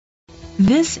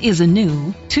This is a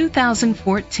new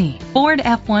 2014 Ford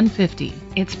F-150.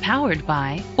 It's powered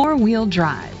by four-wheel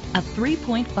drive, a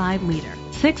 3.5-liter,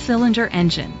 six-cylinder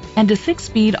engine, and a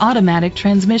six-speed automatic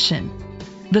transmission.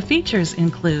 The features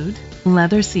include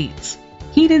leather seats,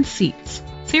 heated seats,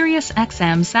 Sirius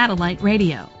XM satellite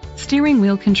radio, steering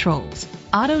wheel controls,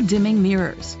 auto-dimming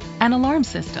mirrors, an alarm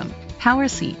system, power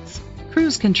seats,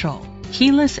 cruise control,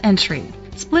 keyless entry,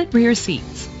 split rear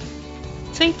seats.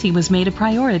 Safety was made a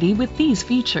priority with these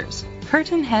features: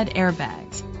 curtain head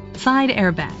airbags, side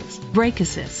airbags, brake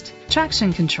assist,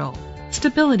 traction control,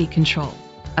 stability control,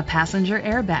 a passenger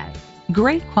airbag.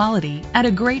 Great quality at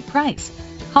a great price.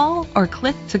 Call or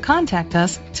click to contact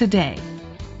us today.